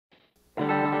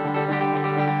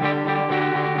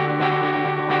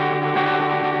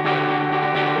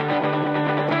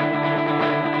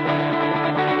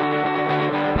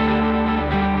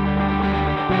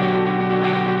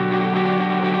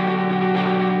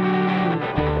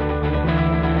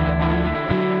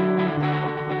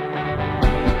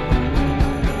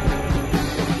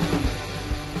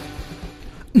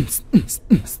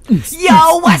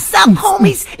Yo, what's up,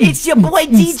 homies? It's your boy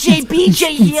DJ BJ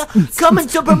here, coming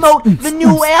to promote the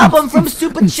new album from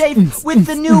Super Chafe with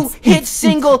the new hit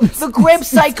single, The Krebs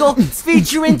Cycle,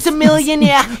 featuring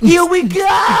Tamillionaire. Here we go!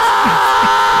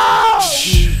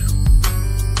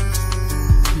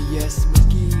 Yes, Super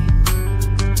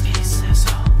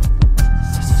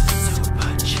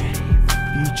Chafe,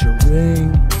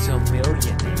 featuring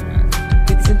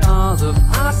Tamillionaire. It's in all of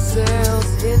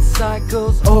ourselves, it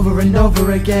cycles over and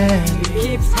over again. It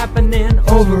keeps happening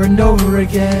over and over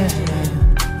again.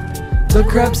 The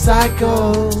Krebs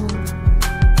Cycle.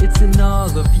 It's in all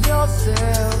of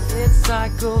yourself, it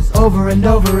cycles over and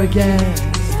over again.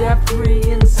 Step 3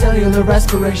 in cellular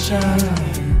respiration.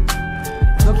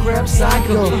 The Krebs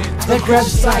Cycle. The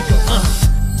Krebs Cycle.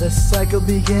 The cycle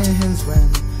begins when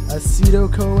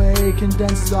acetyl-CoA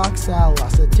condenses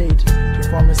oxaloacetate to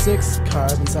form a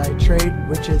 6-carbon citrate,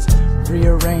 which is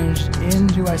rearranged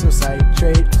into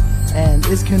isocitrate and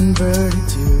is converted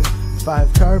to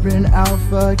 5-carbon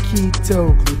alpha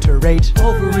ketoglutarate.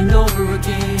 Over and over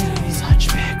again. Such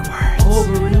big words.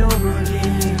 Over and over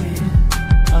again.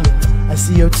 A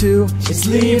CO2, it's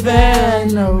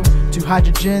leaving. No, 2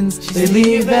 hydrogens, they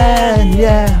leaving.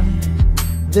 Yeah,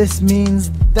 this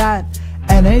means that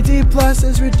NAD plus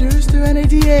is reduced to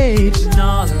NADH. In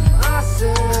all of our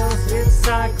cells, it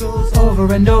cycles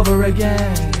over and over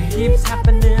again. It keeps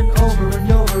happening over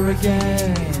and over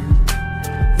again.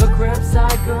 The Krebs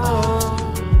Cycle.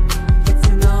 It's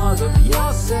in all of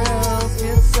your cells,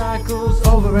 it cycles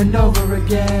over and over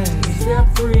again. Step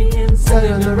 3 in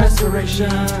cellular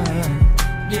respiration.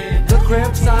 Yeah, the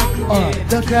Krebs Cycle.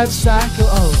 The Krebs Cycle.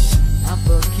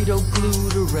 Alpha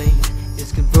ketoglutarate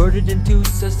is converted into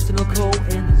succinyl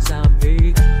coenzyme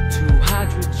A. 2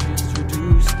 hydrogens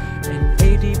reduced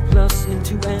NAD plus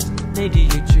into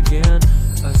NADH again.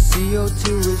 A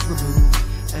CO2 is removed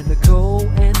and the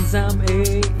coenzyme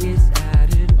A is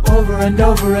added over and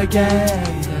over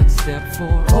again. That's step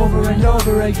 4. Over and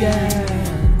over again.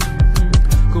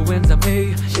 Coenzyme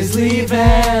A is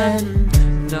leaving.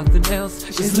 Nothing else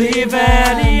is leaving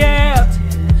yet.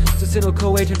 Succinyl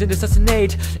CoA turns into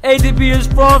succinate. ADP is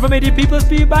formed from ADP plus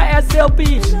B by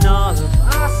SLB. In all of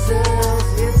our cells,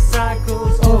 it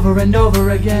cycles over and over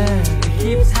again. It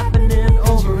keeps happening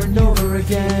over and over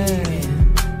again.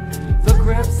 The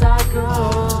Krebs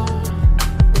Cycle.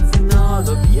 It's in all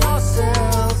of your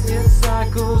cells, it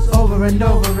cycles over and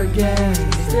over again.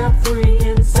 Step 3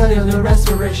 in cellular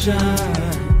respiration.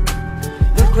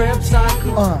 The Krebs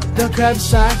Cycle. The Krebs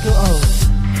Cycle.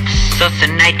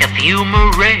 Succinate of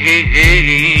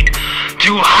fumarate,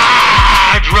 2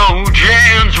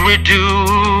 hydrogens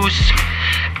reduce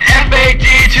FAD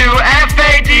to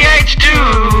FADH2,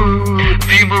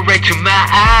 fumarate to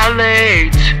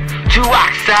malate, 2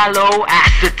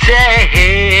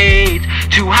 oxaloacetate,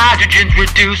 2 hydrogens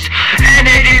reduce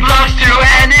NAD plus to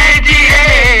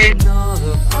NADH. In all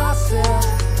of our cells,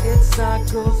 it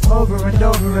cycles over and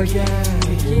over again.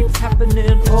 It keeps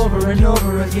happening over and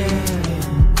over again.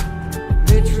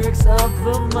 Matrix of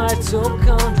the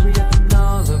mitochondria. In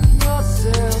all of your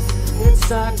cells, it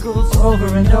cycles over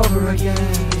and over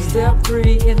again. Step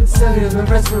 3 in cellular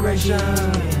respiration.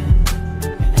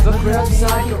 The Krebs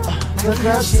Cycle. The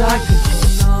Krebs Cycle. In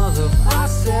all of our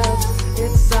cells,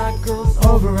 it cycles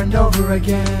over and over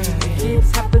again. It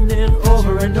keeps happening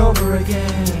over and over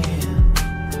again.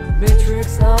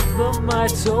 Matrix of the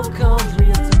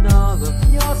mitochondria. In all of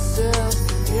your cells,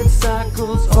 it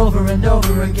cycles over and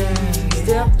over again.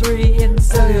 Step 3 in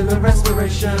cellular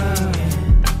respiration.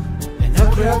 The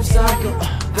Krebs Cycle.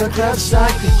 The Krebs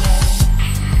Cycle.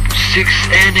 6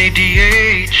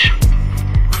 NADH,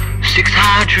 6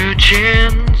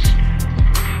 hydrogens,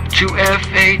 2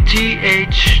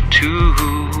 FADH2,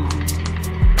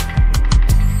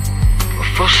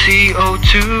 4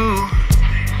 CO2,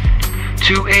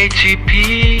 2 ATP.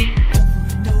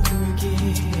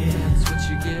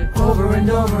 Over and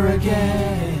over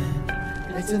again.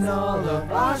 It's in all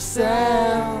of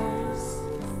ourselves.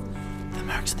 The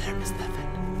marks there, Miss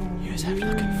Nevin. You just have to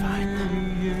look and find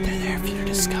them. They're there for you to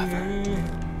discover.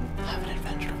 Have an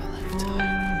adventure of a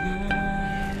lifetime.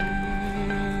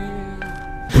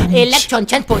 Electron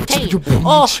transportation.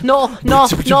 Oh, no,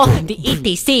 the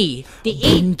ETC. The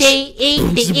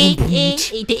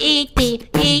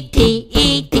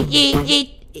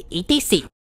ETC.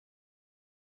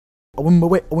 A wimble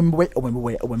way, a wimble way, a wimble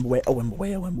way, a wimble way, a wimble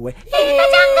way, a wimble way.